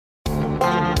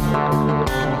It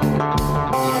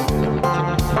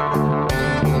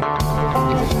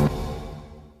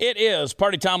is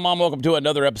party time, Mom. Welcome to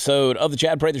another episode of the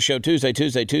Chad Prather Show. Tuesday.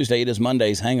 It is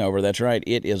Monday's hangover. That's right.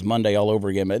 It is Monday all over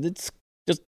again. But it's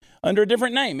just under a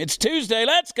different name. It's Tuesday.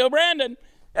 Let's go, Brandon.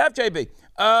 FJB.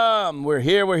 We're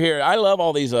here. I love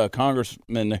all these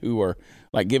congressmen who are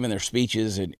like giving their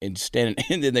speeches and standing,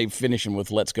 and then they finish them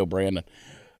with "Let's go, Brandon."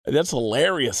 That's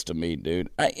hilarious to me, dude.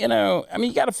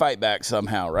 You got to fight back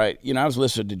somehow, right? I was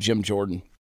listening to Jim Jordan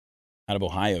out of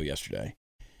Ohio yesterday,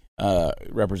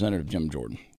 Representative Jim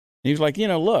Jordan. He was like,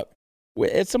 look,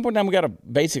 at some point in time, we got to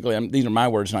basically, these are my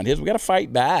words, not his, we got to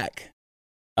fight back.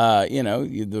 If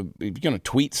you're going to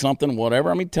tweet something,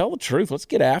 whatever, tell the truth. Let's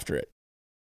get after it.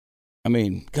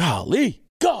 Golly,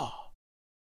 God,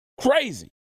 crazy.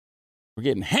 We're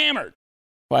getting hammered.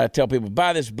 Why I tell people,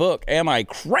 buy this book, Am I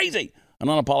Crazy? An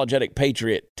Unapologetic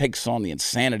Patriot Takes on the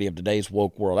Insanity of Today's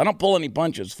Woke World. I don't pull any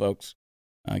punches, folks.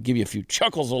 I'll give you a few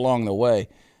chuckles along the way.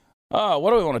 What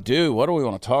do we want to do? What do we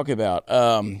want to talk about?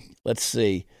 Let's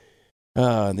see.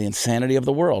 The insanity of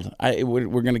the world.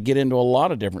 We're going to get into a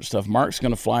lot of different stuff. Mark's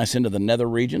going to fly us into the nether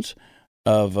regions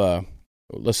of,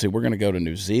 let's see, we're going to go to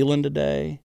New Zealand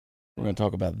today. We're going to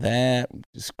talk about that.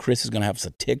 Chris is going to have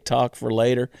some TikTok for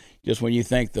later. Just when you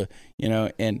think and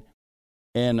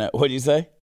what did you say?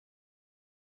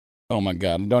 Oh my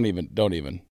God. Don't even.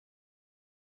 Did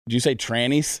you say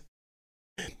trannies?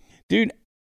 Dude,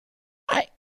 I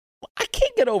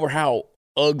can't get over how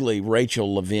ugly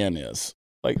Rachel Levine is.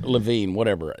 Like Levine,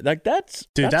 whatever. Like that's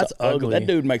ugly. That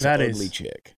dude makes an ugly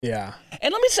chick. Yeah.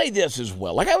 And let me say this as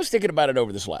well. Like I was thinking about it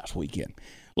over this last weekend.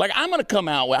 Like I'm going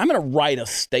to write a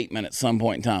statement at some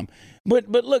point in time. But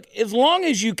look, as long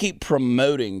as you keep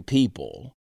promoting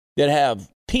people that have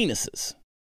penises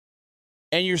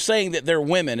and you're saying that they're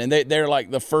women and they're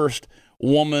like the first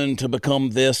woman to become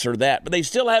this or that, but they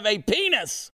still have a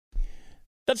penis.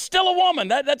 That's still a woman.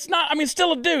 That's not,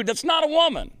 still a dude. That's not a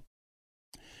woman.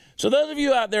 So those of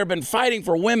you out there have been fighting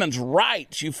for women's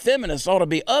rights, you feminists ought to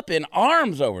be up in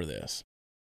arms over this.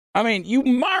 You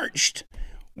marched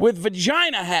with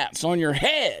vagina hats on your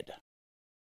head.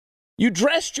 You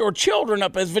dressed your children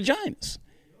up as vaginas.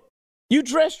 You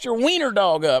dressed your wiener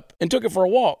dog up and took it for a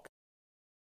walk.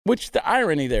 Which the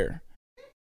irony there.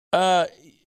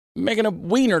 Making a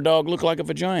wiener dog look like a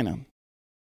vagina.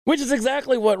 Which is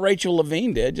exactly what Rachel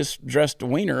Levine did, just dressed a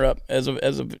wiener up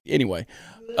anyway.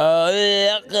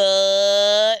 And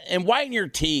whiten your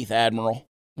teeth, Admiral.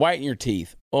 Whiten your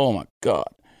teeth. Oh, my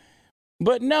God.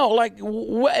 But no,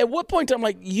 at what point in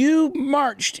time, you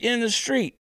marched in the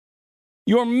street.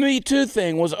 Your Me Too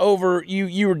thing was over.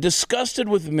 You were disgusted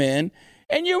with men,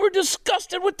 and you were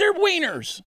disgusted with their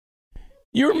wieners.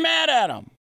 You were mad at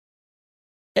them.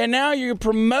 And now you're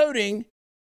promoting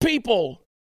people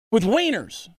with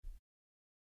wieners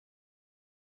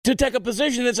to take a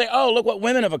position and say, oh, look what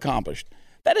women have accomplished.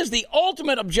 That is the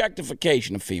ultimate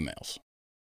objectification of females.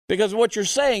 Because what you're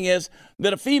saying is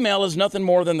that a female is nothing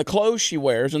more than the clothes she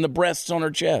wears and the breasts on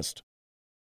her chest.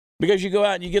 Because you go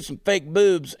out and you get some fake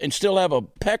boobs and still have a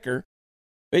pecker,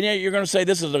 and yet you're going to say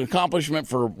this is an accomplishment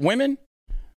for women?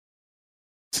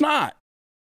 It's not.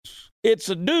 It's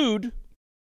a dude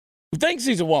who thinks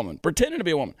he's a woman, pretending to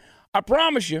be a woman. I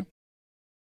promise you,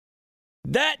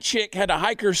 that chick had to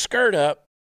hike her skirt up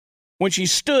when she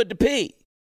stood to pee.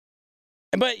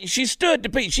 But she stood to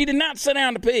pee. She did not sit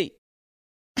down to pee.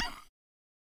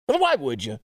 Well, why would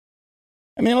you?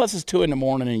 Unless it's 2 a.m.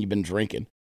 and you've been drinking.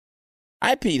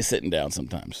 I pee sitting down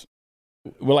sometimes.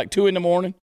 Well, like 2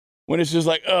 a.m. when it's just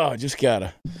like, oh, just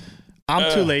gotta.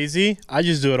 I'm too lazy. I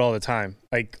just do it all the time.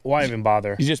 Like, why even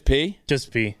bother? You just pee?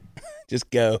 Just pee.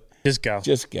 Just go. Just go.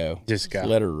 Just go. Just go.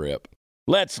 Let her rip.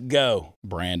 Let's go,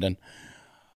 Brandon.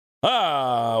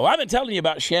 Oh, I've been telling you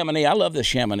about Chamonix. I love the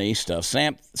Chamonix stuff.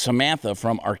 Samantha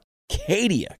from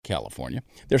Arcadia, California.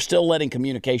 They're still letting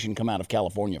communication come out of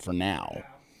California for now.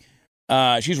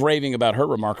 She's raving about her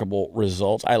remarkable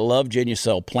results. I love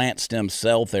Genucell plant stem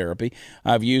cell therapy.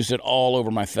 I've used it all over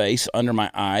my face, under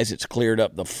my eyes. It's cleared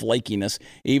up the flakiness,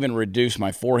 even reduced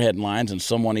my forehead lines, and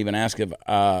someone even asked if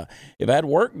I had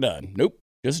work done. Nope,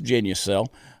 just Genucell.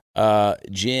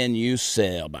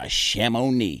 Genucell by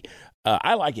Chamonix.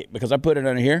 I like it because I put it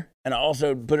under here, and I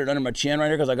also put it under my chin right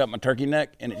here because I got my turkey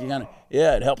neck, and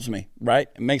it helps me, right?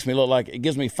 It makes me look like, it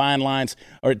gives me fine lines,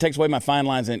 or it takes away my fine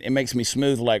lines, and it makes me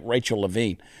smooth like Rachel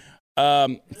Levine.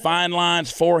 Fine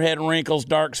lines, forehead wrinkles,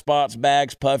 dark spots,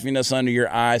 bags, puffiness under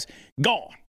your eyes,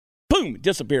 gone. Boom, it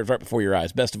disappears right before your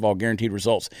eyes. Best of all, guaranteed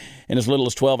results in as little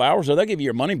as 12 hours, so they'll give you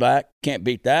your money back. Can't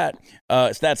beat that.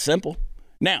 It's that simple.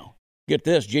 Now, get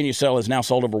this, Genucell has now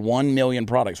sold over 1 million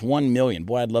products. 1 million.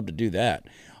 Boy, I'd love to do that.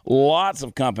 Lots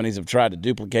of companies have tried to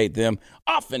duplicate them,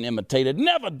 often imitated,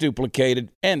 never duplicated,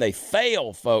 and they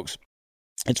fail, folks.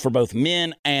 It's for both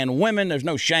men and women. There's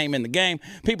no shame in the game.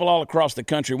 People all across the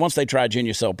country, once they try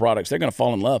Genucel products, they're going to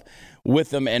fall in love with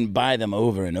them and buy them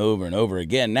over and over and over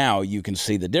again. Now you can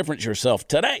see the difference yourself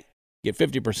today. Get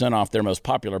 50% off their most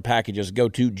popular packages. Go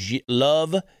to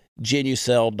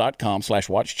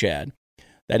lovegenucel.com/watchchad.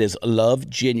 That is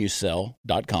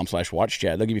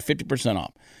lovegenucel.com/watchchad. They'll give you 50%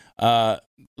 off.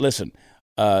 Listen,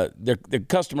 they're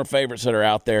customer favorites that are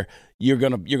out there. You're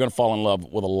gonna fall in love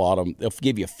with a lot of them. They'll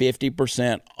give you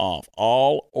 50% off.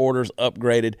 All orders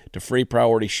upgraded to free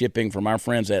priority shipping from our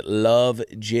friends at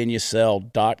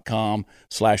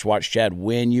lovegenucel.com/watchchad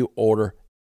when you order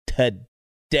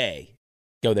today.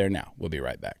 Go there now. We'll be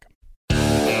right back.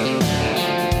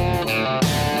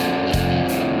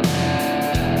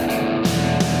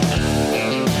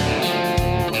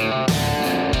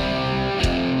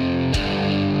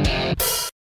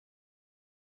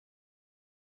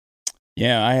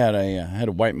 Yeah, I had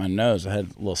to wipe my nose. I had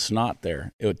a little snot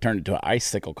there. It would turn into an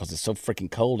icicle because it's so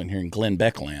freaking cold in here in Glen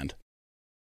Beck land.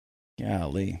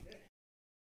 Golly.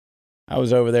 I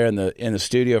was over there in the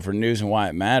studio for News and Why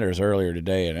It Matters earlier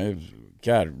today, and it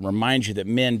reminds you that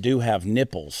men do have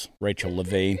nipples, Rachel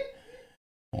Levine.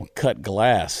 On cut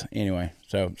glass. Anyway,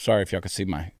 so sorry if y'all could see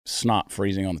my snot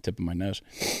freezing on the tip of my nose.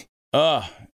 Every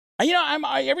now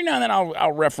and then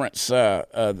I'll reference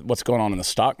what's going on in the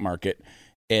stock market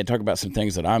and talk about some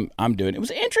things that I'm doing. It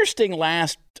was interesting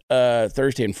last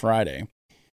Thursday and Friday.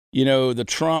 You know, the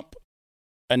Trump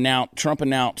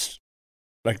announced,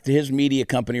 like his media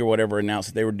company or whatever announced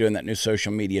that they were doing that new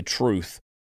social media Truth,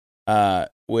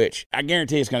 which I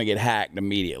guarantee is going to get hacked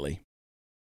immediately.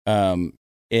 And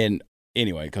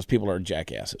anyway, because people are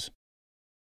jackasses.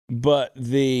 But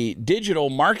the digital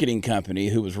marketing company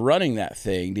who was running that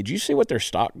thing, did you see what their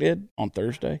stock did on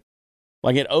Thursday?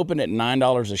 Like it opened at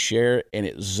 $9 a share and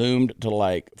it zoomed to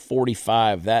like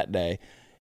 45 that day.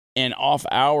 And off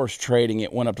hours trading,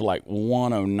 it went up to like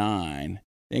 109,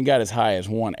 then got as high as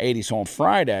 180. So on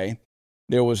Friday,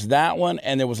 there was that one,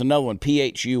 and there was another one,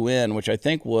 PHUN, which I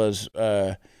think was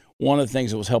one of the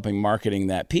things that was helping marketing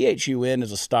that. PHUN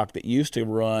is a stock that used to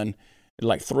run at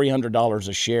like $300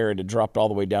 a share, and it dropped all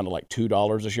the way down to like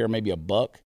 $2 a share, maybe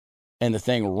 $1, and the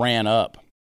thing ran up.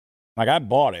 Like I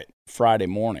bought it Friday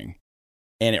morning,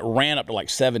 and it ran up to like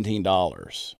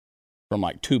 $17 from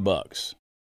like $2.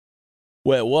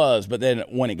 Well, it was, but then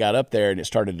when it got up there and it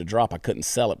started to drop, I couldn't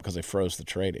sell it because they froze the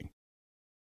trading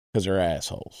because they're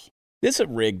assholes. It's a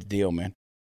rigged deal, man.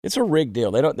 It's a rigged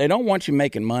deal. They don't want you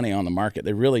making money on the market.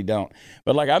 They really don't.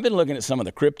 But like I've been looking at some of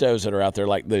the cryptos that are out there,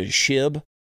 like the Shiba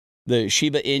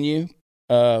Inu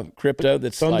crypto.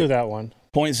 That's don't like do that one.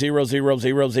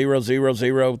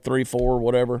 0.0000034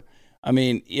 whatever. I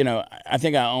mean, you know, I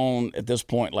think I own at this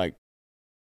point like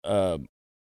I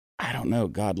don't know,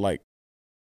 God, like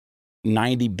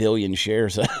 90 billion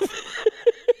shares of it.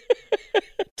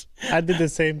 I did the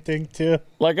same thing too.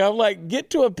 Like I'm like, get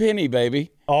to a penny,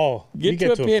 baby. Oh, get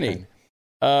to a penny.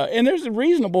 And there's a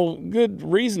good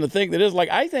reason to think that is like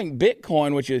I think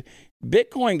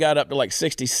Bitcoin got up to like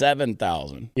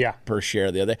 67,000 per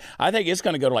share the other day. I think it's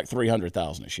going to go to like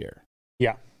 300,000 a share.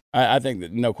 Yeah. I think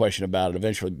that no question about it.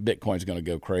 Eventually, Bitcoin's going to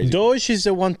go crazy. Doge is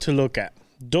the one to look at.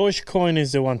 Dogecoin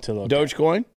is the one to look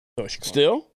Dogecoin? at. Dogecoin.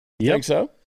 Still? Yep. Think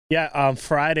so? Yeah.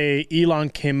 Friday, Elon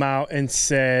came out and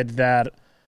said that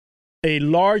a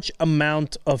large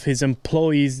amount of his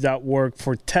employees that work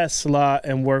for Tesla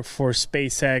and work for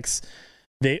SpaceX,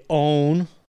 they own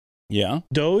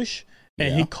Doge,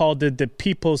 and he called it the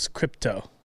people's crypto.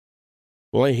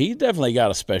 Well, he definitely got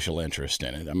a special interest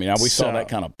in it. I mean, we saw that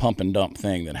kind of pump and dump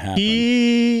thing that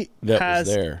happened. Was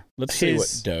there. Let's see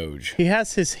what Doge. He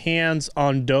has his hands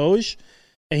on Doge,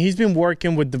 and he's been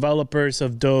working with developers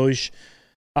of Doge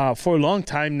for a long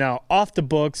time now, off the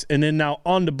books, and then now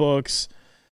on the books.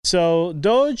 So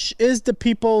Doge is the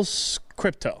people's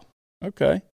crypto.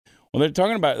 Okay. Well, they're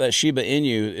talking about that Shiba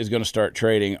Inu is going to start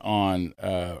trading on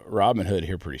Robinhood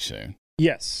here pretty soon.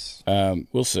 Yes.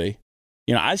 We'll see.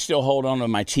 You know, I still hold on to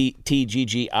my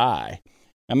TGGI. I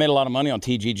made a lot of money on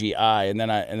TGGI, and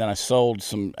then I sold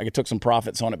some. I took some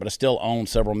profits on it, but I still own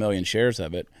several million shares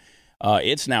of it.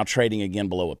 It's now trading again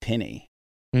below a penny.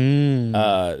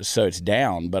 So it's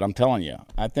down, but I'm telling you,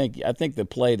 I think the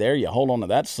play there, you hold on to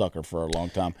that sucker for a long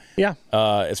time. Yeah.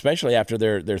 Especially after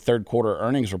their third quarter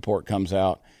earnings report comes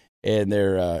out and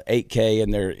their 8K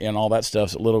and all that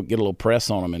stuff. So get a little press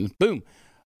on them, and boom.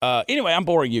 Anyway, I'm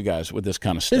boring you guys with this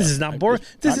kind of stuff. This is not boring.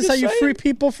 This is how you free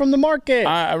people from the market.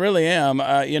 I really am.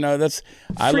 I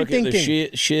look at the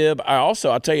SHIB. I'll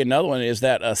tell you another one is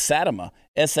that Satima,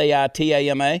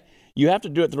 SAITAMA. You have to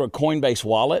do it through a Coinbase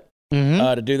wallet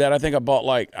to do that. I think I bought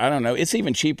I don't know. It's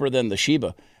even cheaper than the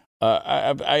Shiba.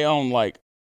 I own like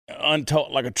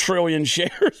a trillion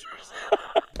shares.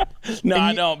 No,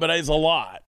 I don't, but it's a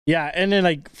lot. Yeah, and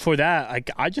then for that,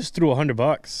 I just threw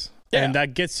 $100, and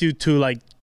that gets you to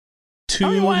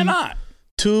why not?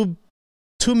 2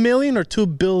 million or 2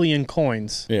 billion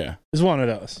coins. Yeah, it's one of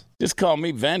those. Just call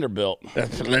me Vanderbilt.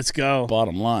 Let's go.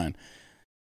 Bottom line.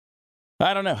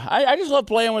 I don't know. I just love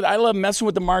playing with. I love messing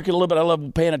with the market a little bit. I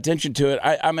love paying attention to it.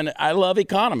 I love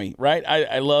economy, right?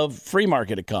 I love free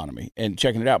market economy and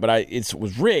checking it out. But it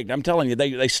was rigged. I'm telling you,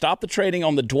 they stopped the trading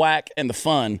on the DWAC and the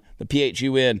FUN, the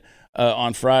PHUN,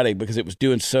 on Friday because it was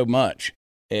doing so much.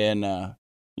 And a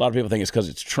lot of people think it's because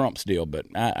it's Trump's deal, but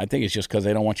I think it's just because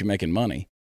they don't want you making money.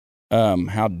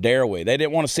 How dare we? They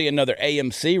didn't want to see another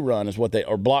AMC run,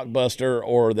 or Blockbuster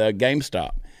or the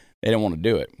GameStop. They didn't want to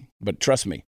do it. But trust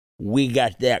me. We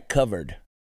got that covered.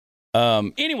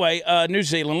 Anyway, New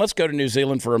Zealand. Let's go to New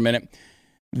Zealand for a minute.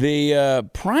 The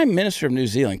Prime Minister of New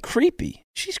Zealand, creepy.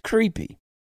 She's creepy.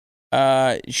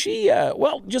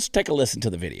 Just take a listen to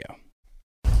the video.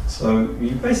 So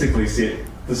you basically see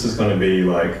this is going to be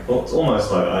it's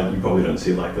almost like, you probably don't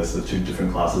see it like this, the two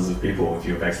different classes of people. If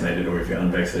you're vaccinated or if you're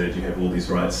unvaccinated, you have all these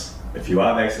rights. If you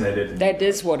are vaccinated... That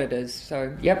is what it is.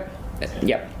 So, yep.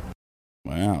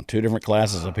 Wow, two different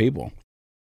classes of people.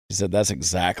 He said that's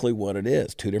exactly what it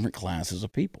is. Two different classes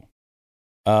of people.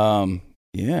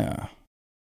 Yeah.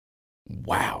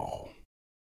 Wow.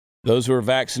 Those who are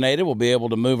vaccinated will be able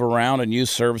to move around and use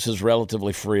services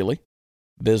relatively freely.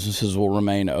 Businesses will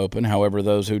remain open. However,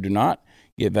 those who do not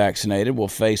get vaccinated will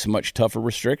face much tougher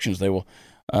restrictions. They will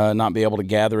not be able to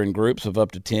gather in groups of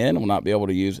up to 10, will not be able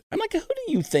to use... I'm like, who do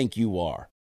you think you are?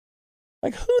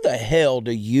 Like, who the hell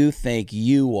do you think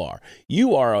you are?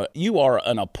 You are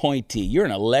an appointee. You're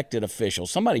an elected official.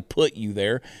 Somebody put you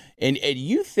there, and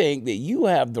you think that you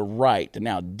have the right to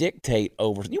now dictate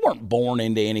over. You weren't born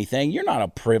into anything. You're not a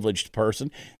privileged person.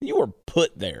 You were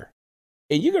put there.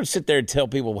 And you're going to sit there and tell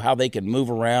people how they can move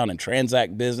around and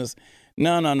transact business?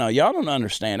 No. Y'all don't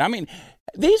understand. I mean,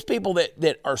 these people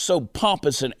that are so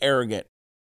pompous and arrogant,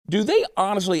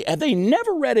 have they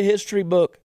never read a history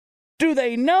book? Do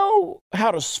they know how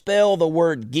to spell the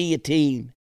word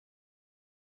guillotine?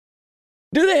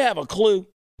 Do they have a clue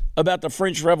about the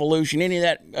French Revolution? Any of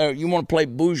that? You want to play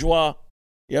bourgeois?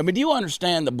 Yeah, but do you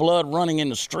understand the blood running in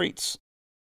the streets,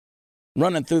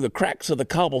 running through the cracks of the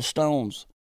cobblestones?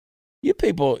 You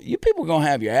people gonna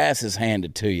have your asses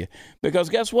handed to you, because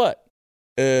guess what?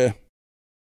 China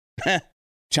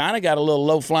got a little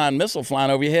low-flying missile flying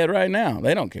over your head right now.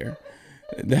 They don't care.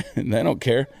 They don't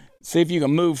care. See if you can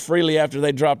move freely after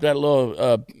they drop that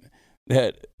little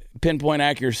that pinpoint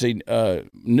accuracy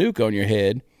nuke on your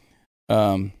head.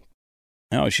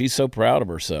 She's so proud of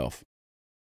herself.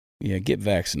 Yeah, get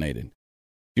vaccinated.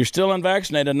 If you're still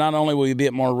unvaccinated, not only will you be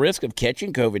at more risk of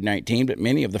catching COVID-19, but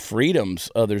many of the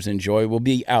freedoms others enjoy will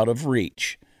be out of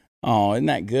reach. Oh, isn't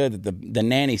that good? The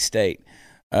nanny state.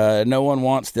 No one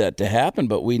wants that to happen,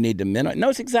 but we need to minimize. No,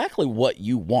 it's exactly what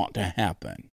you want to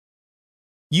happen.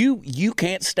 You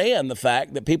can't stand the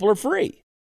fact that people are free.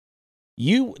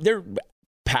 Their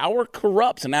power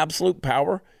corrupts, and absolute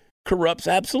power corrupts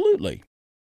absolutely.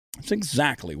 That's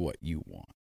exactly what you want.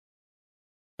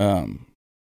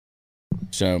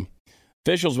 So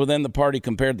officials within the party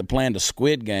compared the plan to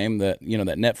Squid Game, that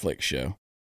Netflix show,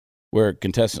 where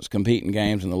contestants compete in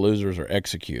games and the losers are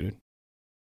executed.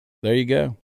 There you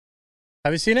go.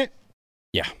 Have you seen it?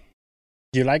 Yeah.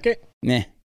 Do you like it? Nah.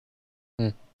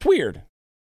 It's weird.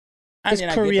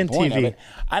 It's Korean TV.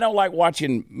 I don't like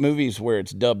watching movies where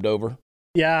it's dubbed over.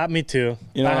 Yeah, me too.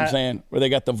 You know what I'm saying? Where they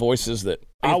got the voices that...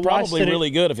 It's probably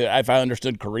really good if I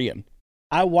understood Korean.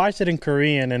 I watched it in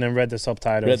Korean and then read the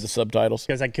subtitles.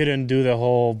 Because I couldn't do the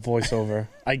whole voiceover.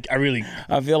 I really...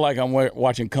 I feel like I'm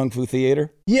watching Kung Fu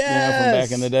Theater. Yes! From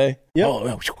back in the day.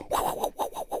 Yep.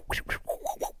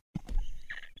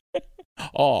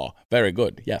 Oh, very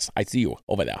good. Yes, I see you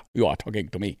over there. You are talking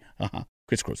to me.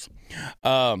 Crisscross.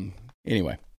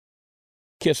 Anyway,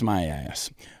 kiss my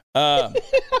ass.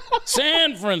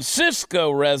 San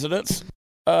Francisco residents,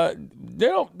 they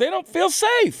don't feel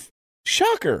safe.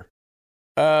 Shocker.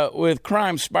 With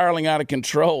crime spiraling out of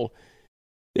control,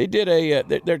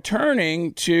 they're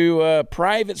turning to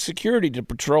private security to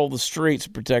patrol the streets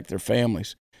and protect their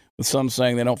families. With some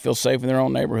saying they don't feel safe in their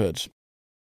own neighborhoods.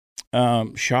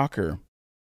 Shocker.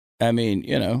 I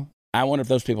mean, I wonder if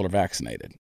those people are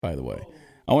vaccinated, by the way.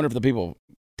 I wonder if the people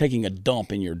taking a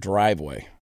dump in your driveway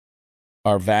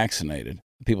are vaccinated.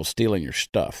 People stealing your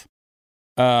stuff.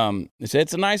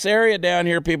 It's a nice area down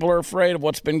here. People are afraid of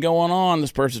what's been going on.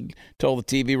 This person told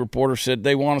the TV reporter, said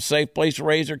they want a safe place to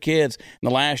raise their kids. In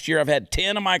the last year, I've had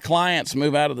 10 of my clients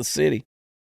move out of the city.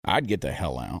 I'd get the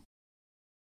hell out.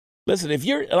 Listen,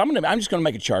 I'm just going to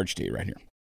make a charge to you right here.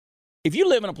 If you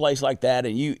live in a place like that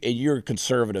and you're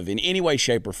conservative in any way,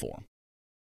 shape, or form,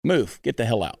 move. Get the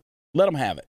hell out. Let them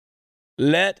have it.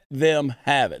 Let them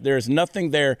have it. There is nothing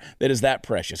there that is that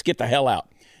precious. Get the hell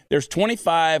out. There's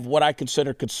 25 what I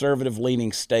consider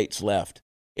conservative-leaning states left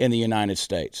in the United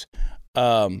States.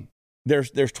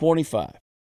 There's 25.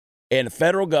 And the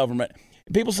federal government,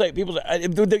 people say,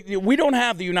 we don't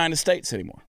have the United States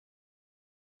anymore.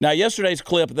 Now, yesterday's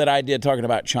clip that I did talking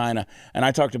about China, and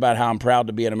I talked about how I'm proud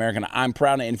to be an American. I'm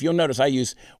proud, and if you'll notice, I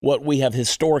use what we have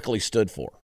historically stood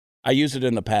for. I use it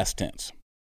in the past tense.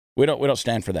 We don't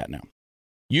stand for that now.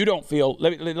 You don't feel,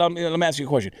 let me ask you a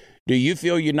question. Do you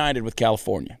feel united with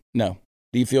California? No.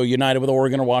 Do you feel united with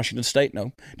Oregon or Washington State?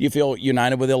 No. Do you feel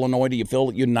united with Illinois? Do you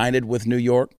feel united with New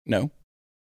York? No.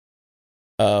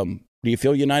 Do you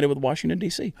feel united with Washington,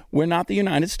 D.C.? We're not the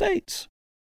United States.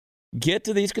 Get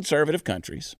to these conservative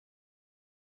countries,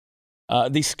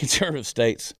 these conservative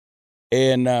states,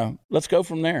 and let's go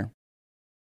from there.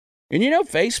 And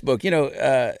Facebook,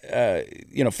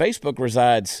 Facebook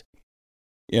resides,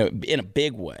 in a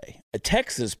big way.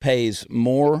 Texas pays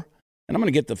more, and I'm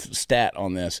going to get the stat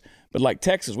on this, but like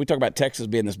Texas, we talk about Texas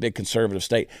being this big conservative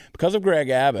state. Because of Greg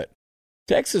Abbott,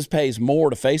 Texas pays more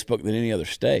to Facebook than any other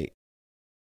state.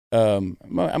 I'm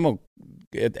going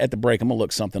to, at the break, I'm going to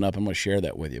look something up. I'm going to share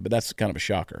that with you, but that's kind of a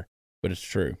shocker, but it's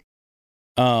true.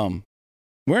 We're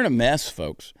in a mess,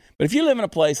 folks. But if you live in a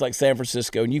place like San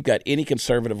Francisco and you've got any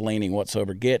conservative leaning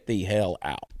whatsoever, get the hell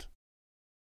out.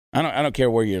 I don't care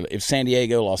where you live. If San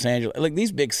Diego, Los Angeles, like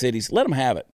these big cities, let them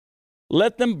have it.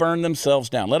 Let them burn themselves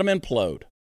down. Let them implode.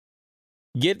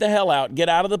 Get the hell out. Get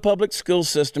out of the public school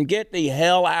system. Get the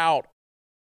hell out.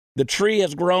 The tree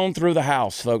has grown through the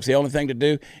house, folks. The only thing to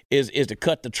do is to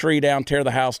cut the tree down, tear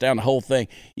the house down, the whole thing.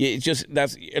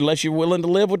 That's unless you're willing to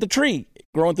live with the tree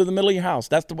growing through the middle of your house.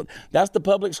 That's the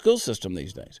public school system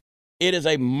these days. It is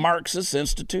a Marxist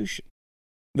institution.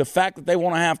 The fact that they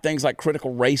want to have things like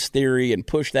critical race theory and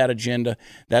push that agenda,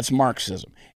 that's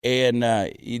Marxism. And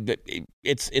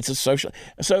it's a social.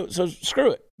 So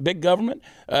screw it. Big government.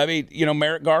 I mean,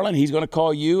 Merrick Garland, he's going to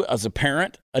call you as a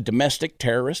parent a domestic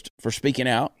terrorist for speaking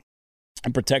out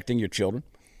and protecting your children.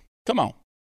 Come on.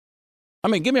 I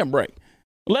mean, give me a break.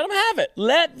 Let them have it.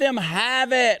 Let them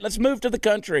have it. Let's move to the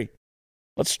country.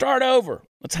 Let's start over.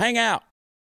 Let's hang out.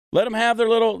 Let them have their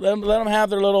little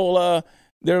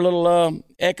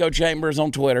echo chambers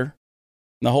on Twitter,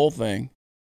 and the whole thing,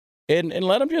 and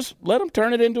let them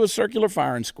turn it into a circular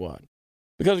firing squad,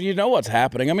 because you know what's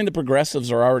happening. I mean, the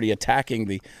progressives are already attacking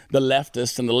the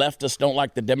leftists, and the leftists don't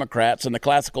like the Democrats, and the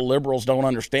classical liberals don't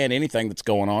understand anything that's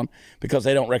going on because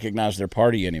they don't recognize their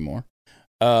party anymore.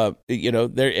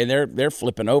 They're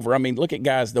flipping over. I mean, look at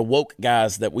guys, the woke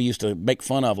guys that we used to make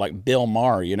fun of, like Bill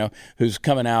Maher, who's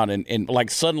coming out and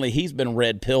like suddenly he's been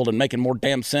red pilled and making more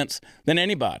damn sense than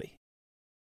anybody.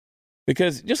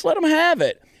 Because just let them have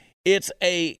it. It's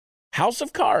a house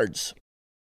of cards,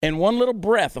 and one little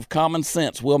breath of common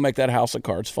sense will make that house of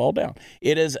cards fall down.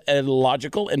 It is a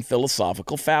logical and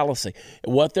philosophical fallacy.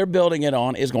 What they're building it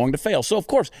on is going to fail. So, of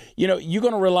course, you're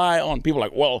going to rely on people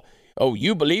like, well, oh,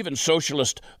 you believe in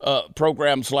socialist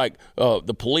programs like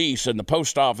the police and the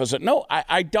post office. No,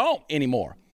 I don't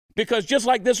anymore. Because just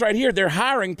like this right here, they're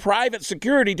hiring private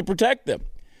security to protect them.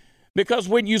 Because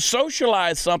when you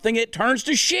socialize something, it turns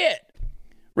to shit.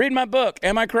 Read my book,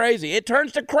 Am I Crazy? It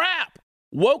turns to crap.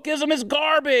 Wokeism is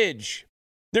garbage.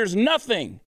 There's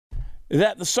nothing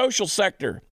that the social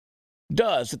sector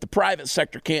does that the private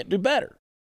sector can't do better.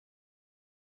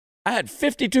 I had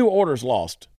 52 orders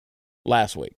lost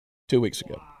last week. 2 weeks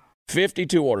ago.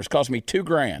 52 orders. Cost me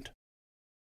 $2,000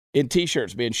 in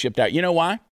T-shirts being shipped out. You know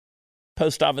why?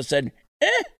 Post office said,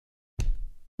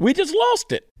 we just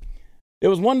lost it. It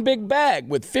was one big bag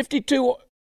with 52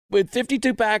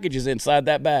 packages inside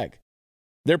that bag.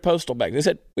 Their postal bag. They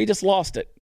said, we just lost it.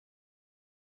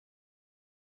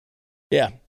 Yeah.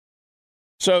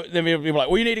 So then people are like,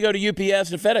 well, you need to go to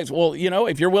UPS and FedEx. Well,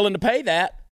 if you're willing to pay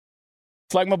that,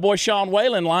 it's like my boy Sean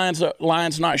Whalen,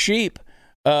 lions not sheep.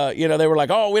 They were like,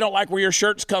 oh, we don't like where your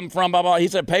shirts come from, blah, blah. He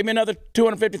said, pay me another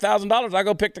 $250,000. I'll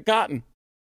go pick the cotton.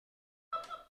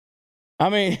 I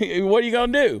mean, what are you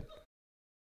going to do?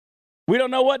 We don't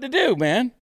know what to do,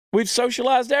 man. We've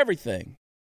socialized everything.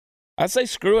 I say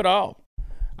screw it all.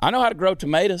 I know how to grow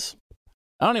tomatoes.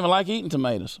 I don't even like eating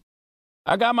tomatoes.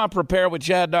 I got my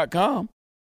preparewithchad.com.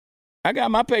 I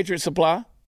got my Patriot Supply.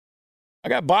 I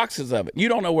got boxes of it. You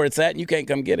don't know where it's at, and you can't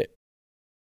come get it.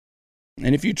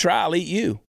 And if you try, I'll eat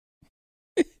you.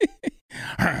 You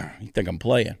think I'm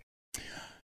playing?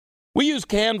 We use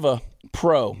Canva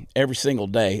Pro every single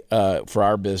day for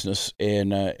our business,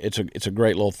 and it's a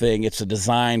great little thing. It's a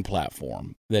design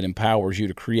platform that empowers you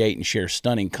to create and share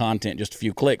stunning content in just a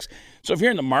few clicks. So if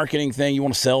you're in the marketing thing, you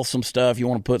want to sell some stuff, you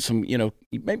want to put some,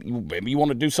 maybe you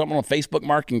want to do something on a Facebook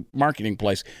marketing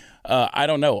place. I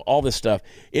don't know, all this stuff.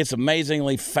 It's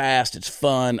amazingly fast. It's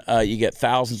fun. You get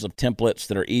thousands of templates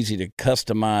that are easy to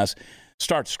customize.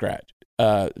 Start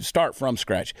from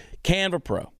scratch. Canva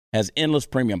Pro has endless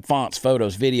premium fonts,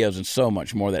 photos, videos, and so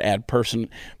much more that add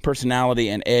personality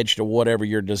and edge to whatever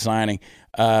you're designing.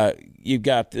 You've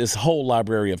got this whole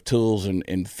library of tools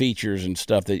and features and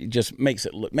stuff that just makes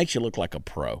you look like a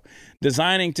pro.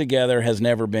 Designing together has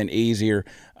never been easier.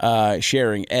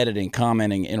 Sharing, editing,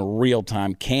 commenting in real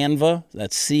time. Canva,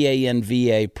 that's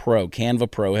C-A-N-V-A Pro.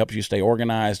 Canva Pro helps you stay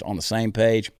organized on the same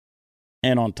page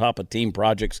and on top of team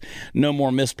projects. No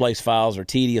more misplaced files or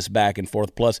tedious back and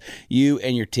forth. Plus, you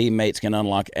and your teammates can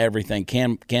unlock everything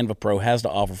Canva Pro has to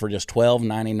offer for just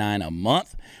 $12.99 a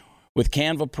month. With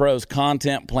Canva Pro's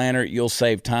content planner, you'll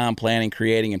save time planning,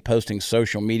 creating, and posting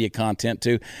social media content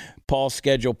too. Pause,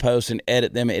 schedule posts, and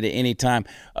edit them at any time.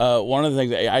 One of the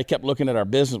things, I kept looking at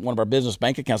one of our business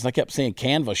bank accounts, and I kept seeing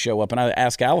Canva show up, and I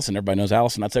asked Allison, everybody knows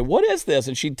Allison, I'd say, what is this?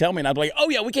 And she'd tell me, and I'd be like,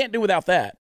 oh yeah, we can't do without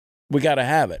that. We got to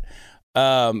have it.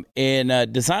 Design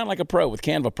like a pro with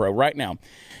Canva Pro right now.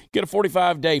 Get a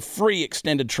 45-day free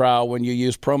extended trial when you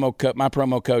use my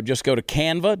promo code. Just go to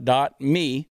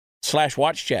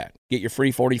canva.me/watchchat. Get your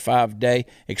free 45-day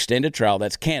extended trial.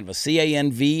 That's Canva,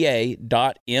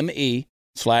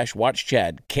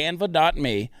 CANVA.me/watchchat.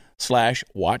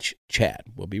 Canva.me/watchchat.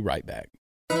 We'll be right back.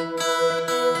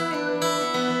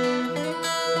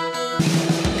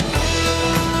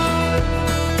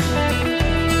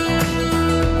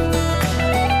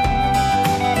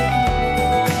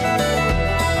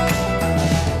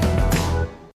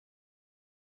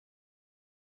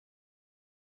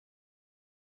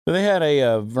 So they had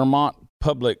a Vermont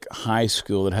public high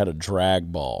school that had a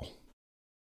drag ball.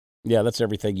 Yeah, that's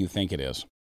everything you think it is.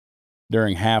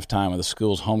 During halftime of the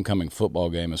school's homecoming football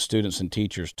game, as students and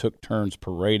teachers took turns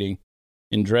parading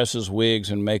in dresses, wigs,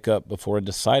 and makeup before a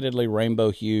decidedly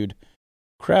rainbow-hued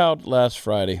crowd last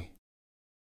Friday.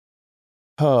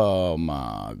 Oh,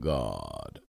 my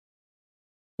God.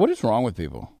 What is wrong with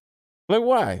people? Like,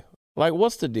 why? Like,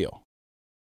 what's the deal?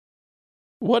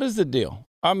 What is the deal?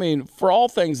 I mean, for all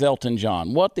things Elton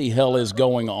John, what the hell is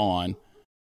going on?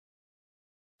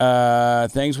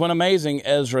 Things went amazing.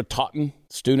 Ezra Totten,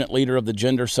 student leader of the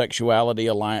Gender Sexuality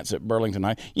Alliance at Burlington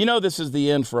High. You know this is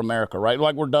the end for America, right?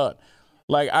 Like, we're done.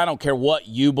 Like, I don't care what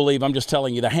you believe. I'm just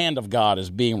telling you, the hand of God is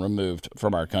being removed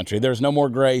from our country. There's no more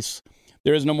grace.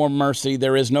 There is no more mercy.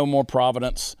 There is no more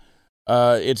providence.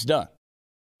 It's done.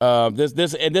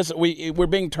 We're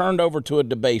being turned over to a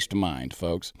debased mind,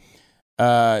 folks.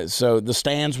 So the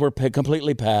stands were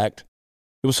completely packed.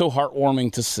 It was so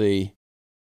heartwarming to see.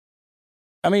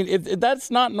 I mean,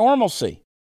 that's not normalcy.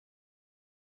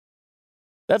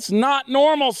 That's not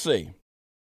normalcy.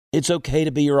 It's okay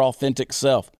to be your authentic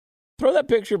self. Throw that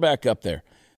picture back up there.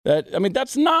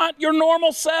 That's not your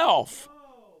normal self.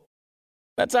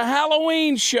 That's a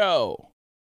Halloween show.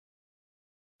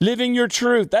 Living your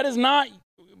truth. That is not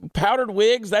powdered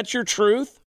wigs. That's your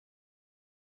truth.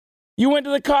 You went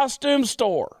to the costume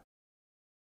store.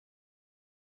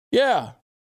 Yeah.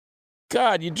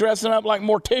 God, you dressing up like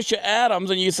Morticia Adams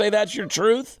and you say that's your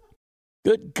truth?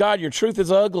 Good God, your truth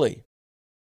is ugly.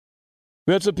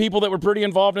 We had some people that were pretty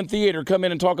involved in theater come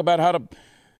in and talk about how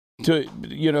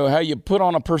how you put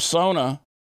on a persona.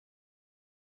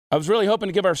 I was really hoping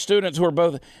to give our students who are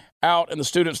both out and the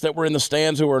students that were in the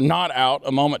stands who are not out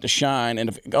a moment to shine.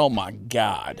 And oh my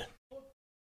God.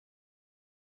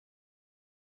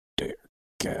 Dear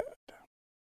God.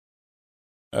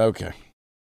 Okay.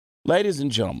 Ladies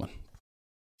and gentlemen,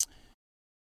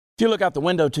 if you look out the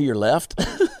window to your left,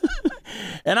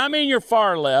 and I mean your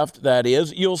far left, that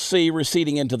is, you'll see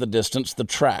receding into the distance the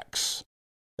tracks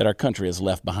that our country has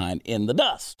left behind in the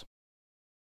dust.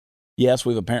 Yes,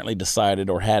 we've apparently decided,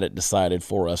 or had it decided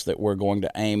for us, that we're going to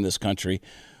aim this country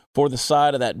for the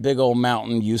side of that big old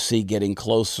mountain you see getting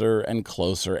closer and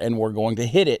closer, and we're going to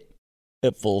hit it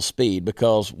at full speed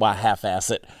because why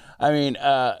half-ass it? I mean,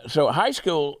 so high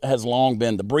school has long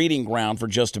been the breeding ground for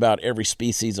just about every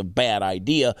species of bad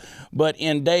idea, but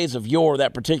in days of yore,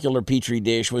 that particular petri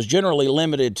dish was generally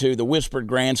limited to the whispered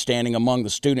grandstanding among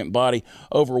the student body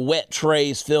over wet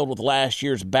trays filled with last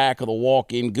year's back of the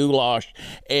walk-in goulash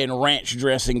and ranch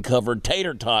dressing-covered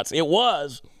tater tots. It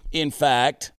was in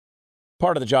fact,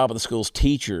 part of the job of the school's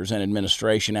teachers and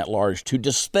administration at large to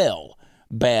dispel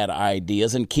bad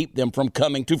ideas and keep them from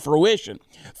coming to fruition.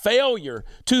 Failure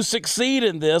to succeed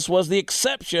in this was the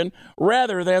exception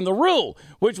rather than the rule,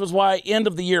 which was why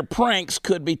end-of-the-year pranks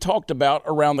could be talked about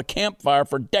around the campfire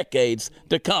for decades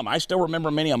to come. I still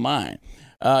remember many of mine.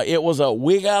 It was a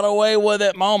we got away with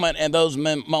it moment, and those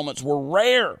moments were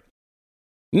rare.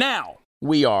 Now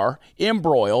we are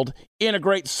embroiled in a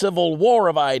great civil war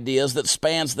of ideas that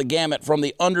spans the gamut from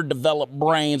the underdeveloped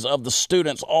brains of the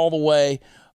students all the way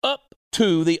up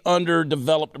to the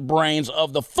underdeveloped brains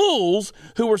of the fools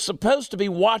who were supposed to be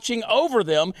watching over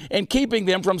them and keeping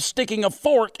them from sticking a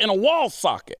fork in a wall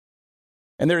socket.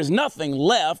 And there is nothing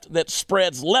left that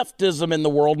spreads leftism in the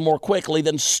world more quickly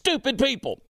than stupid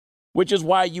people, which is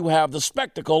why you have the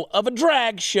spectacle of a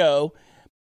drag show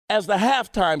as the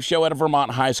halftime show at a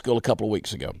Vermont high school a couple of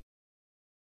weeks ago.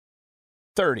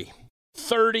 30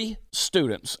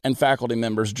 students and faculty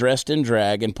members dressed in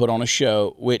drag and put on a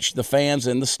show, which the fans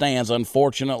in the stands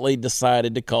unfortunately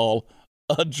decided to call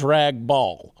a drag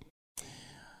ball.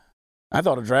 I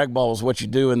thought a drag ball was what you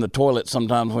do in the toilet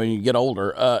sometimes when you get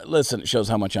older. Listen, it shows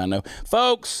how much I know.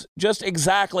 Folks, just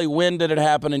exactly when did it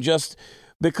happen? And just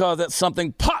because that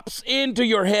something pops into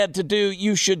your head to do,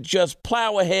 you should just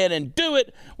plow ahead and do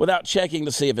it without checking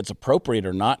to see if it's appropriate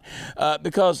or not.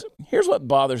 Because here's what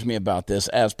bothers me about this,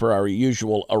 as per our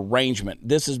usual arrangement.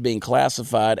 This is being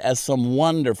classified as some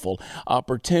wonderful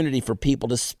opportunity for people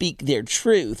to speak their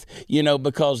truth,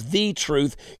 because the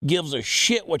truth gives a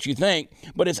shit what you think,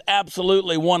 but it's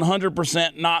absolutely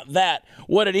 100% not that.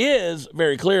 What it is,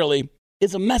 very clearly,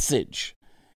 is a message.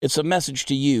 It's a message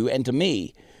to you and to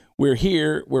me. We're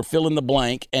here, we're fill in the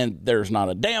blank, and there's not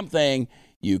a damn thing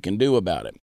you can do about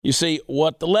it. You see,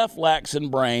 what the left lacks in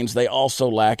brains, they also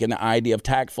lack in the idea of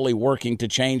tactfully working to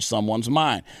change someone's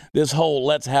mind. This whole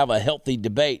let's have a healthy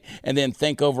debate and then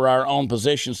think over our own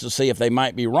positions to see if they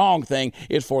might be wrong thing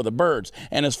is for the birds.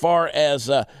 And as far as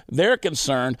they're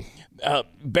concerned,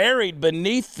 buried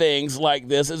beneath things like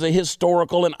this is a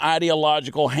historical and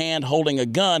ideological hand holding a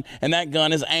gun, and that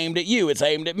gun is aimed at you. It's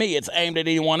aimed at me. It's aimed at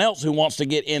anyone else who wants to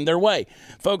get in their way.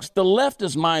 Folks, the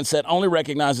leftist mindset only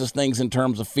recognizes things in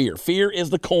terms of fear. Fear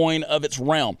is the coin of its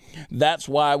realm. That's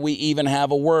why we even have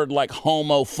a word like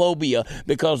homophobia,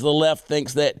 because the left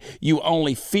thinks that you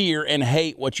only fear and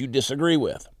hate what you disagree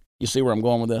with. You see where I'm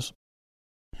going with this?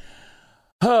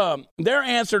 Their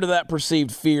answer to that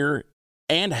perceived fear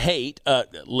and hate,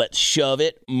 let's shove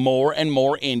it more and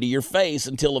more into your face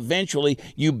until eventually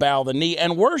you bow the knee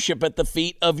and worship at the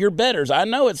feet of your betters. I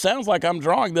know it sounds like I'm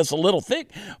drawing this a little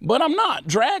thick, but I'm not.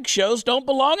 Drag shows don't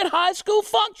belong at high school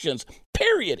functions,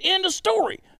 period. End of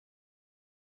story.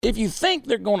 If you think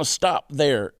they're going to stop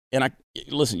there,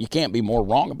 listen, you can't be more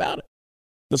wrong about it.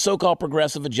 The so-called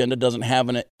progressive agenda doesn't have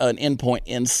an endpoint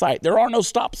in sight. There are no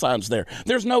stop signs there.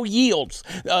 There's no yields.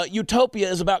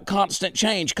 Utopia is about constant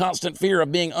change, constant fear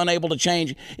of being unable to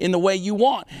change in the way you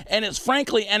want. And it's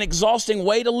frankly an exhausting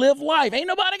way to live life. Ain't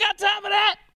nobody got time for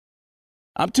that.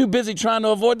 I'm too busy trying to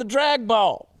avoid the drag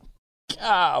ball.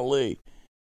 Golly.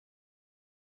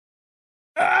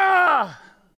 God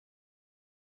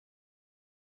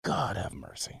have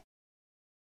mercy.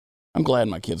 I'm glad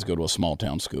my kids go to a small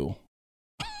town school.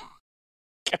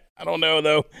 I don't know,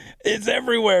 though. It's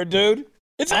everywhere, dude.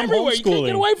 It's everywhere. You can't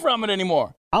get away from it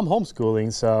anymore. I'm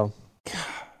homeschooling, so.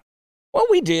 Well,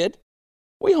 we did.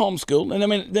 We homeschooled.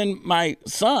 And then my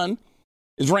son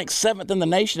is ranked 7th in the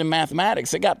nation in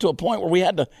mathematics. It got to a point where we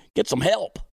had to get some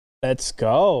help. Let's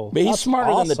go. But he's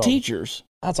smarter than the teachers.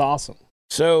 That's awesome.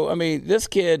 So, this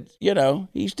kid,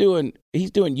 he's doing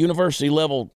university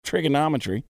level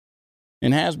trigonometry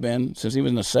and has been since he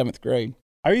was in the 7th grade.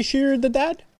 Are you sure you're the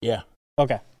dad? Yeah.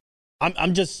 Okay.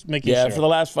 I'm just making sure. Yeah, for the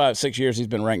last 5-6 years, he's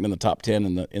been ranked in the top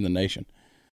 10 in the nation.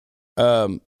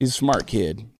 He's a smart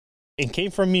kid. It came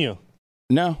from you?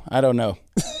 No, I don't know.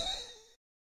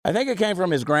 I think it came from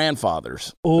his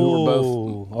grandfathers, who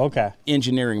were both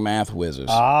engineering math whizzes.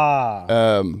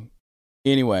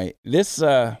 Anyway, this,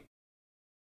 you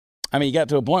got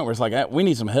to a point where it's like, we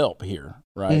need some help here,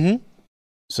 right? Mm-hmm.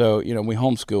 So, we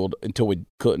homeschooled until we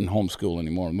couldn't homeschool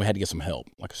anymore, and we had to get some help,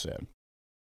 like I said.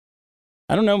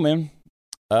 I don't know, man.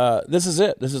 This is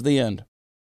it. This is the end.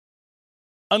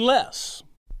 Unless,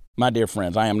 my dear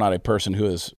friends, I am not a person who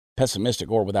is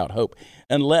pessimistic or without hope,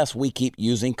 unless we keep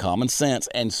using common sense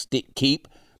and keep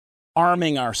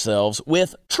arming ourselves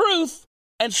with truth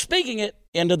and speaking it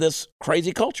into this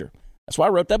crazy culture. That's why I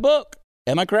wrote that book.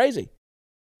 Am I crazy?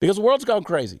 Because the world's gone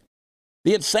crazy.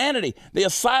 The insanity, the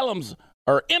asylums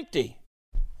are empty,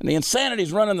 and the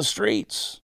insanity's running the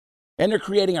streets, and they're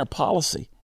creating our policy.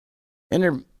 And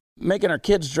they're making our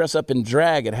kids dress up in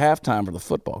drag at halftime for the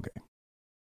football game.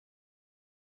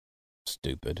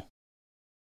 Stupid.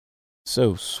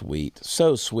 So sweet,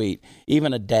 so sweet.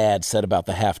 Even a dad said about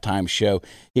the halftime show.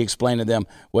 He explained to them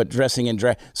what dressing in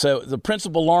drag. So the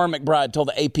principal, Lauren McBride, told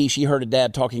the AP she heard a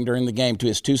dad talking during the game to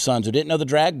his two sons who didn't know the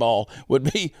drag ball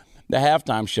would be the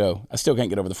halftime show. I still can't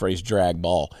get over the phrase drag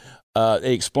ball.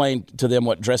 They explained to them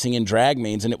what dressing in drag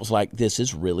means, and it was like, this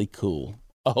is really cool.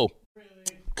 Oh,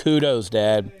 kudos,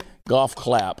 Dad. Golf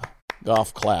clap.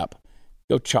 Golf clap.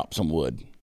 Go chop some wood.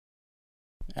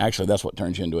 Actually, that's what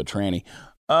turns you into a tranny.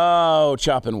 Oh,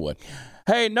 chopping wood.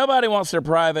 Hey, nobody wants their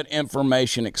private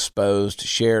information exposed,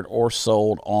 shared, or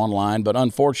sold online, but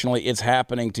unfortunately, it's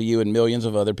happening to you and millions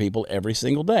of other people every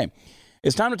single day.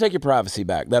 It's time to take your privacy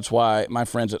back. That's why my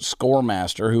friends at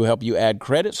ScoreMaster, who help you add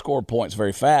credit score points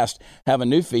very fast, have a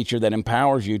new feature that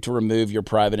empowers you to remove your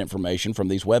private information from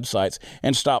these websites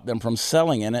and stop them from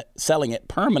selling it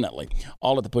permanently,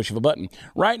 all at the push of a button.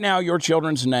 Right now, your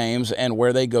children's names and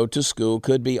where they go to school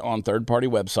could be on third-party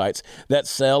websites that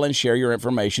sell and share your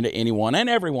information to anyone and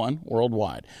everyone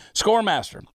worldwide.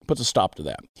 ScoreMaster puts a stop to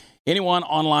that. Anyone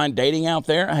online dating out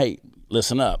there, hey,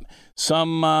 listen up.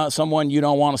 Someone you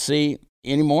don't want to see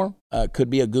anymore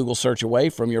could be a Google search away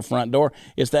from your front door.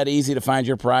 It's that easy to find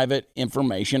your private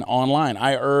information online.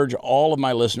 I urge all of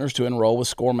my listeners to enroll with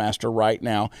ScoreMaster right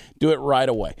now. Do it right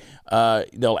away.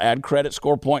 They'll add credit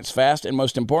score points fast, and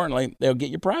most importantly, they'll get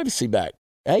your privacy back.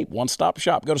 Hey, one-stop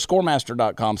shop. Go to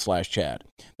scoremaster.com/Chad.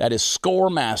 That is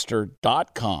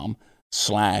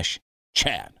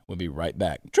scoremaster.com/Chad. We'll be right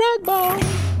back. Drag ball.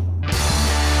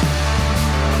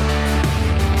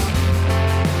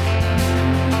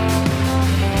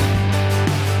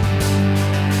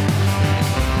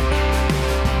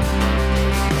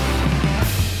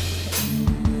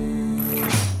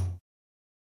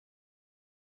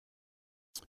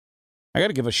 I got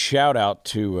to give a shout out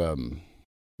to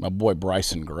my boy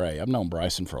Bryson Gray. I've known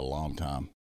Bryson for a long time.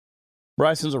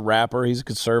 Bryson's a rapper. He's a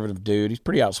conservative dude. He's a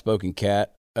pretty outspoken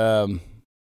cat.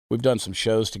 We've done some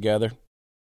shows together,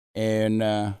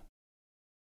 and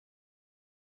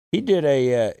he did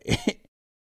a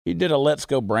 "Let's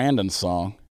Go Brandon"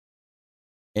 song,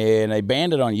 and they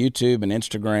banned it on YouTube and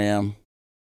Instagram,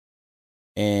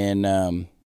 and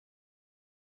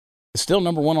it's still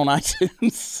number one on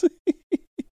iTunes.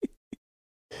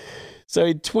 So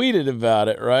he tweeted about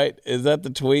it, right? Is that the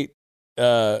tweet?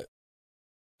 Let's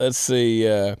see.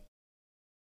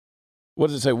 What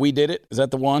does it say? We did it? Is that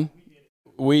the one?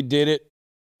 We did it.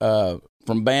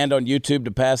 From banned on YouTube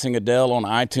to passing Adele on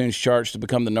iTunes charts to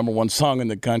become the number one song in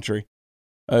the country.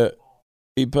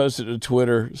 He posted to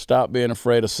Twitter, stop being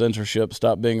afraid of censorship.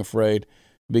 Stop being afraid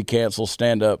to be canceled.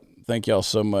 Stand up. Thank y'all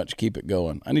so much. Keep it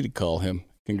going. I need to call him.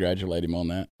 Congratulate him on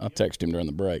that. I'll text him during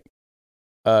the break.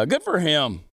 Good for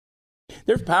him.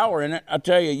 There's power in it. I'll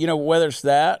tell you, whether it's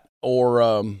that or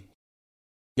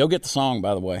go get the song,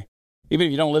 by the way. Even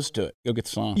if you don't listen to it, go get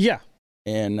the song. Yeah.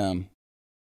 And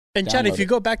Chad, if you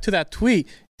go back to that tweet,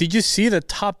 did you see the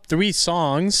top 3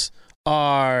 songs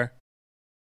are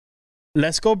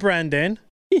Let's Go Brandon,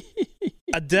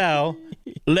 Adele,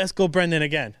 Let's Go Brandon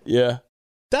again? Yeah.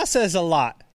 That says a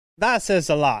lot. That says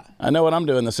a lot. I know what I'm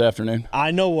doing this afternoon.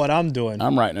 I know what I'm doing.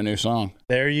 I'm writing a new song.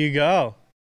 There you go.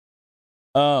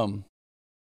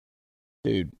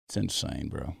 Dude, it's insane,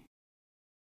 bro.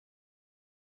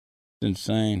 It's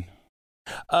insane.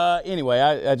 Anyway,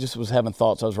 I just was having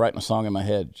thoughts. I was writing a song in my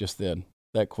head just then,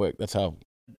 that quick. That's how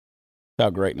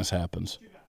greatness happens.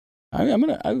 I'll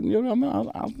do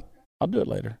it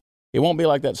later. It won't be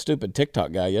like that stupid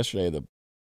TikTok guy yesterday. The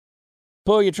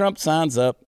pull your Trump signs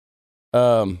up.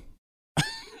 Oh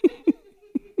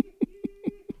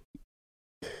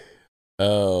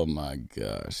my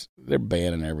gosh, they're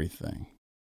banning everything.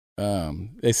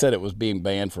 They said it was being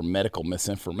banned for medical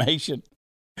misinformation.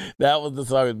 That was the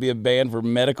song. It was being banned for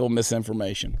medical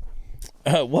misinformation.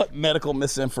 What medical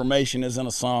misinformation is in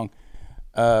a song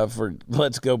for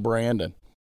Let's Go Brandon?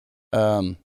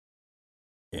 Yeah.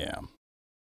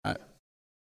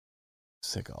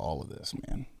 Sick of all of this,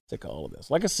 man. Sick of all of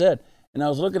this. Like I said, and I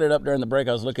was looking it up during the break.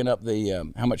 I was looking up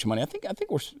the how much money. I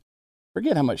think we're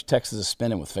forget how much Texas is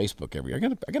spending with Facebook every year. I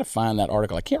gotta find that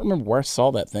article. I can't remember where I saw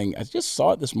that thing. I just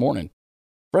saw it this morning.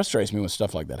 Frustrates me when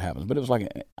stuff like that happens. But it was like,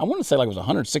 I want to say like it was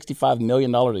 $165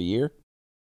 million a year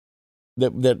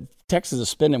that Texas is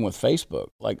spending with Facebook,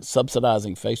 like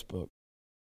subsidizing Facebook.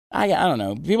 I don't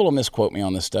know. People will misquote me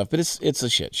on this stuff, but it's a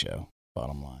shit show,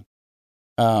 bottom line.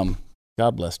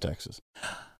 God bless Texas.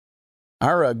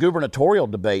 Our gubernatorial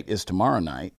debate is tomorrow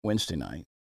night, Wednesday night.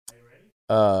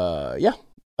 Yeah.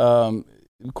 Of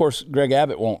course, Greg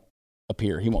Abbott won't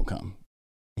appear. He won't come.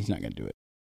 He's not going to do it.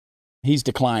 He's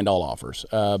declined all offers.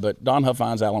 But Don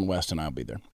Huffines, Alan West, and I'll be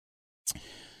there.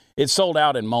 It's sold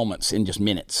out in moments, in just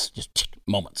minutes, just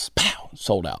moments. Pow,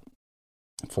 sold out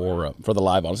for the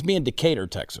live audience. It'll be in Decatur,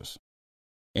 Texas,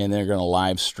 and they're going to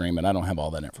live stream it. I don't have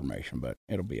all that information, but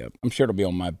it'll be up. I'm sure it'll be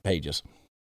on my pages.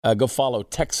 Go follow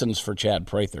Texans for Chad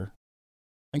Prather.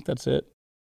 I think that's it.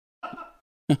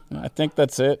 I think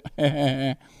that's it.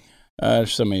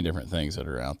 There's so many different things that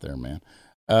are out there, man.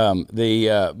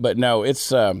 But no,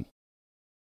 it's.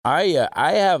 I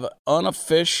have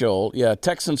unofficial,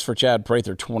 Texans for Chad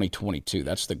Prather 2022.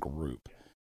 That's the group.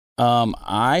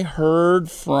 I heard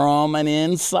from an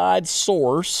inside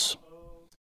source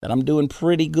that I'm doing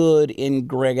pretty good in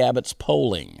Greg Abbott's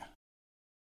polling.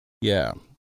 Yeah.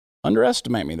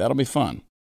 Underestimate me. That'll be fun.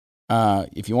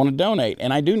 If you want to donate,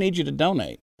 and I do need you to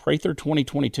donate,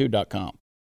 Prather2022.com.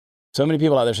 So many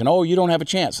people out there saying, oh, you don't have a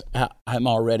chance. I'm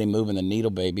already moving the needle,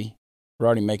 baby. We're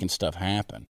already making stuff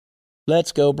happen.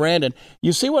 Let's go, Brandon.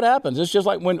 You see what happens. It's just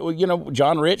like when,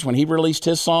 John Rich, when he released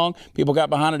his song, people got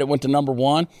behind it. It went to number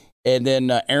one. And then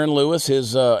Aaron Lewis,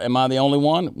 his Am I the Only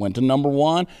One, went to number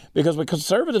one. Because when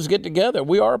conservatives get together,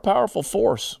 we are a powerful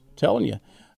force, I'm telling you.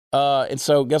 And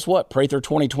so guess what?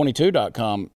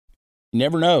 Prather2022.com.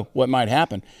 Never know what might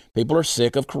happen. People are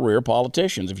sick of career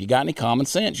politicians. If you got any common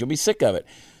sense, you'll be sick of it.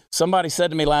 Somebody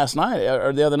said to me last night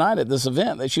or the other night at this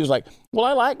event that she was like, well,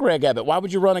 I like Greg Abbott. Why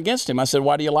would you run against him? I said,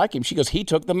 why do you like him? She goes, he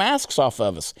took the masks off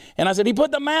of us. And I said, he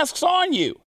put the masks on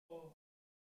you.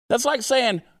 That's like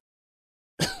saying,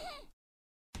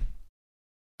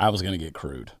 I was going to get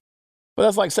crude. But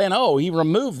that's like saying, oh, he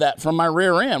removed that from my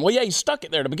rear end. Well, yeah, he stuck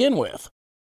it there to begin with.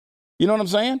 You know what I'm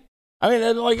saying? I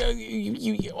mean, like,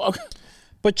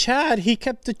 But Chad, he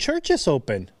kept the churches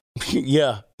open.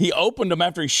 Yeah, he opened them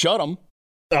after he shut them.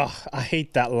 Ugh, I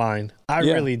hate that line. I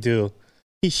really do.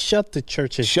 He shut the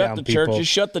churches down, Shut the churches,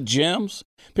 shut the gyms.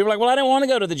 People are like, well, I didn't want to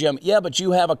go to the gym. Yeah, but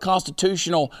you have a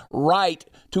constitutional right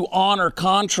to honor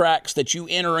contracts that you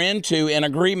enter into in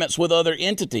agreements with other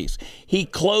entities. He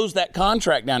closed that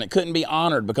contract down. It couldn't be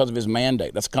honored because of his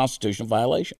mandate. That's a constitutional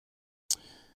violation.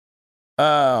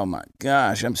 Oh, my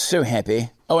gosh. I'm so happy.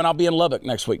 Oh, and I'll be in Lubbock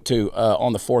next week, too,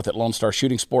 on the 4th at Lone Star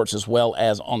Shooting Sports, as well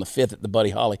as on the 5th at the Buddy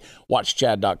Holly.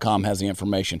 WatchChad.com has the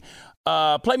information.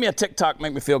 Play me a TikTok,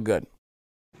 make me feel good.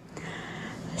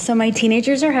 So my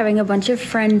teenagers are having a bunch of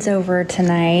friends over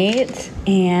tonight,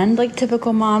 and like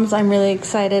typical moms, I'm really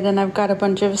excited, and I've got a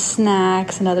bunch of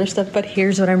snacks and other stuff, but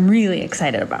here's what I'm really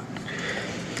excited about.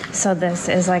 So this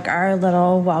is like our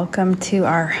little welcome to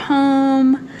our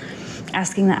home,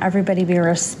 asking that everybody be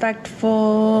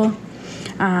respectful.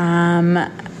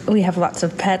 We have lots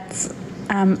of pets,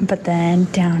 but then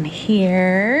down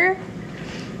here,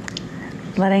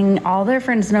 letting all their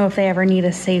friends know if they ever need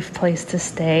a safe place to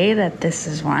stay, that this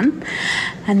is one.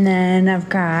 And then I've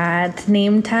got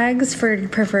name tags for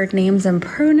preferred names and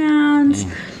pronouns.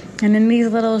 And in these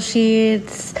little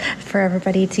sheets for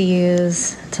everybody to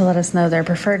use to let us know their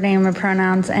preferred name and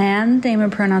pronouns and name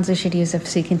and pronouns they should use if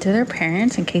speaking to their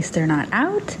parents in case they're not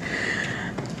out.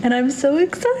 And I'm so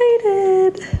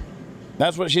excited.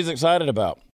 That's what she's excited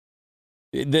about.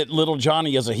 That little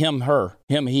Johnny is a him, her,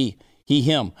 him, he,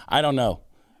 him. I don't know.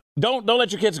 Don't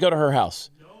let your kids go to her house.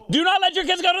 No. Do not let your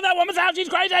kids go to that woman's house. She's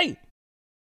crazy.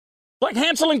 Like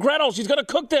Hansel and Gretel. She's going to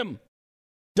cook them.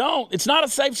 Don't. It's not a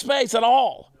safe space at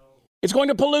all. No. It's going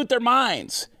to pollute their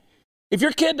minds. If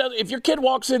your kid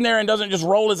walks in there and doesn't just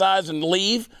roll his eyes and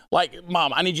leave, like,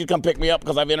 Mom, I need you to come pick me up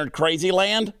because I've entered crazy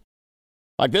land.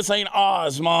 Like, this ain't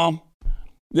Oz, Mom.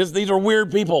 These are weird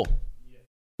people.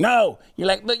 No, you're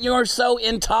like, but you're so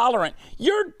intolerant.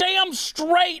 You're damn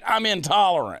straight I'm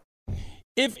intolerant.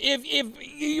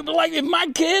 If my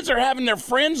kids are having their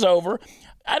friends over,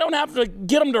 I don't have to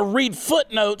get them to read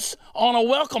footnotes on a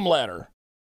welcome letter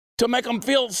to make them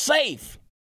feel safe.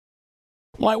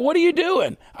 Like, what are you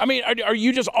doing? I mean, are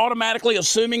you just automatically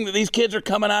assuming that these kids are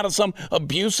coming out of some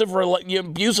abusive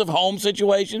home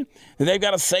situation? That they've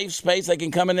got a safe space they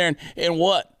can come in there and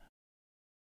what?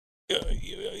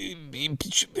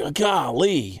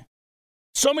 Golly.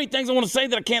 So many things I want to say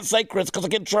that I can't say, Chris, because I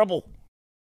get in trouble.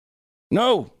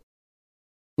 No.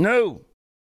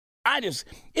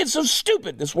 It's so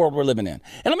stupid, this world we're living in.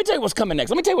 And let me tell you what's coming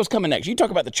next. You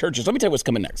talk about the churches. Let me tell you what's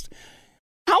coming next.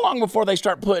 How long before they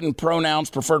start putting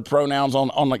preferred pronouns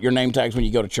on like your name tags when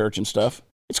you go to church and stuff?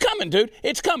 It's coming, dude.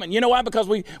 It's coming. You know why? Because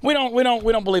we don't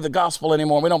believe the gospel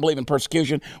anymore. We don't believe in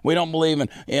persecution. We don't believe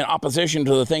in opposition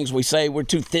to the things we say. We're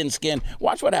too thin-skinned.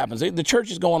 Watch what happens. The church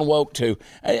is going woke too.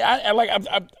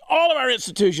 All of our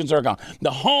institutions are gone.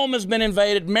 The home has been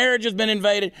invaded. Marriage has been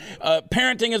invaded.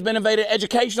 Parenting has been invaded.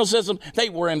 Educational system, they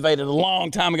were invaded a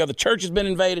long time ago. The church has been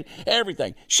invaded.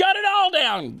 Everything. Shut it all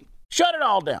down. Shut it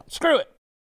all down. Screw it.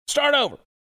 Start over.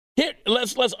 Here,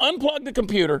 let's unplug the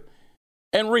computer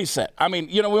and reset. I mean,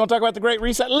 we want to talk about the Great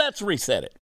Reset? Let's reset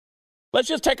it. Let's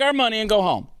just take our money and go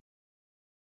home.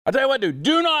 I tell you what, dude,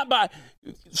 do not buy,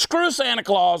 screw Santa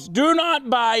Claus, do not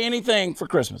buy anything for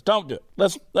Christmas. Don't do it.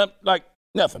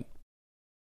 Nothing.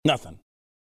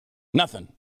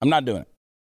 I'm not doing it.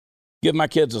 Give my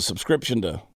kids a subscription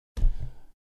to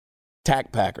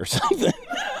Tac Pack or something.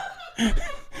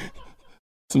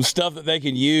 Some stuff that they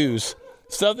can use.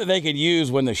 Stuff that they can use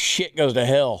when the shit goes to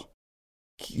hell.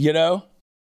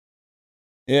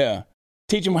 Yeah.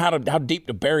 Teach them how deep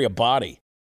to bury a body.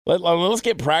 Let's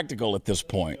get practical at this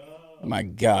point. My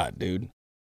God, dude.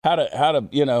 How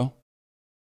to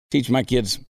teach my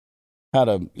kids how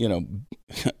to,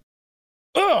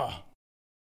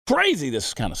 crazy,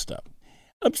 this kind of stuff.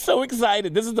 I'm so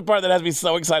excited. This is the part that has me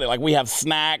so excited. Like, we have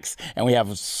snacks and we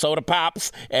have soda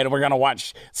pops and we're going to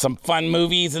watch some fun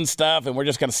movies and stuff, and we're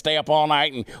just going to stay up all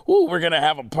night and we're going to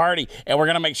have a party, and we're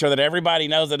going to make sure that everybody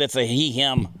knows that it's a he,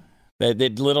 him,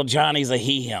 that little Johnny's a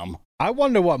he, him. I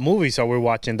wonder what movies are we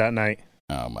watching that night.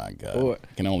 Oh, my God.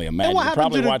 I can only imagine. You're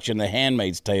probably watching The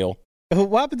Handmaid's Tale.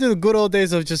 What happened to the good old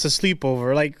days of just a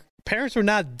sleepover? Like, parents were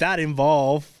not that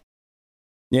involved.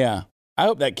 Yeah. I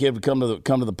hope that kid would come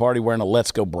to the party wearing a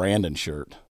Let's Go Brandon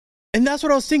shirt. And that's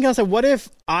what I was thinking. I was like, what if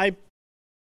I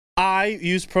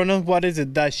use pronouns? What is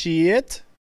it? That she, it?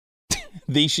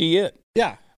 The, she, it.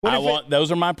 Yeah.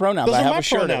 Those are my pronouns. I have a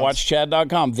shirt at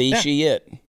watchchad.com. The, she,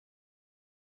 it.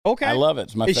 Okay. I love it.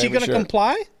 It's my favorite shirt. Is she going to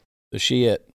comply? The, she,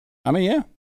 it. I mean, yeah.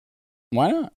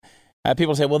 Why not? I have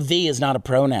people say, well, the is not a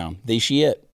pronoun. The, she,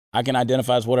 it. I can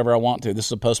identify as whatever I want to. This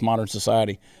is a postmodern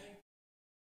society.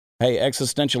 Hey,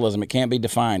 existentialism, it can't be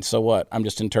defined. So what? I'm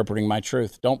just interpreting my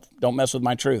truth. Don't mess with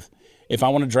my truth. If I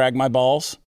want to drag my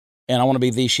balls and I want to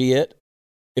be the, she, it,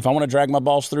 if I want to drag my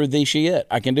balls through the, she, it,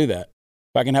 I can do that.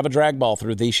 If I can have a drag ball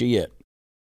through the, she, it.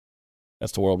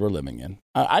 That's the world we're living in.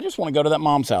 I just want to go to that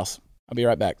mom's house. I'll be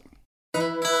right back.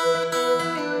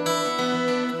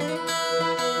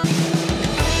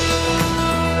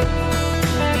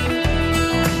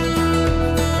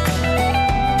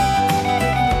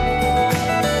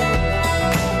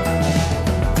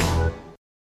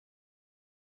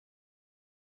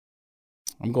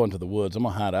 I'm going to the woods. I'm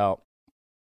going to hide out.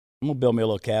 I'm going to build me a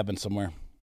little cabin somewhere.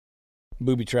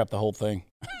 Booby trap the whole thing.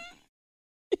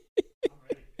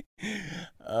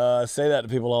 I say that to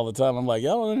people all the time. I'm like,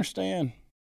 y'all don't understand.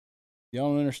 Y'all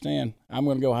don't understand. I'm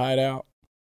going to go hide out.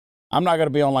 I'm not going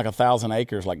to be on like 1,000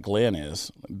 acres like Glenn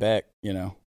is. Beck,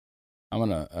 I'm going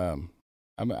to,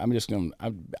 I'm just going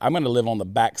to, I'm going to live on the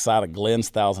backside of Glenn's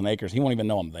 1,000 acres. He won't even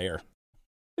know I'm there.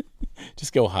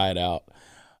 Just go hide out.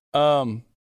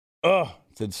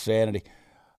 It's insanity.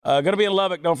 Going to be in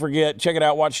Lubbock. Don't forget. Check it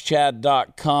out.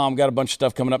 WatchChad.com. Got a bunch of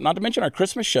stuff coming up. Not to mention our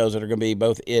Christmas shows that are going to be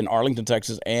both in Arlington,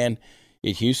 Texas and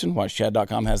in Houston.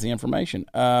 WatchChad.com has the information.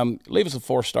 Leave us a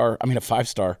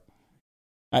 5-star.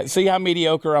 See how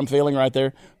mediocre I'm feeling right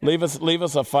there? Leave us a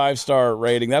 5-star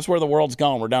rating. That's where the world's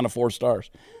gone. We're down to 4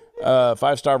 stars.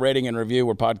 5-star rating and review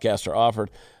where podcasts are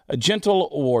offered. A Gentle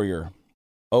Warrior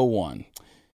 01.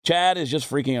 Chad is just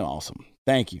freaking awesome.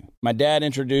 Thank you. My dad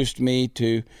introduced me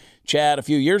to Chad a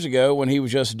few years ago when he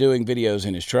was just doing videos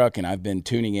in his truck, and I've been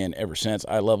tuning in ever since.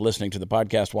 I love listening to the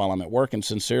podcast while I'm at work and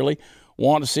sincerely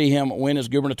want to see him win his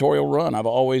gubernatorial run. I've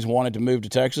always wanted to move to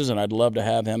Texas, and I'd love to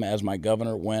have him as my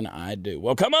governor when I do.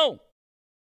 Well, come on.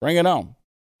 Bring it on.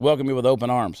 Welcome me with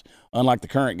open arms, unlike the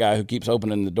current guy who keeps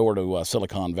opening the door to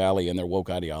Silicon Valley and their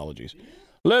woke ideologies.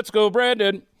 Let's go,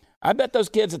 Brandon. I bet those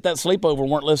kids at that sleepover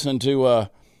weren't listening to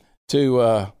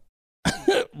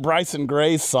Bryson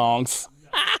Gray's songs.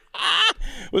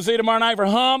 We'll see you tomorrow night for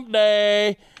Hump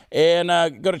Day. And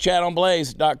go to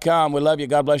chatonblaze.com. We love you.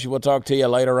 God bless you. We'll talk to you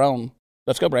later on.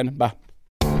 Let's go, Brandon. Bye.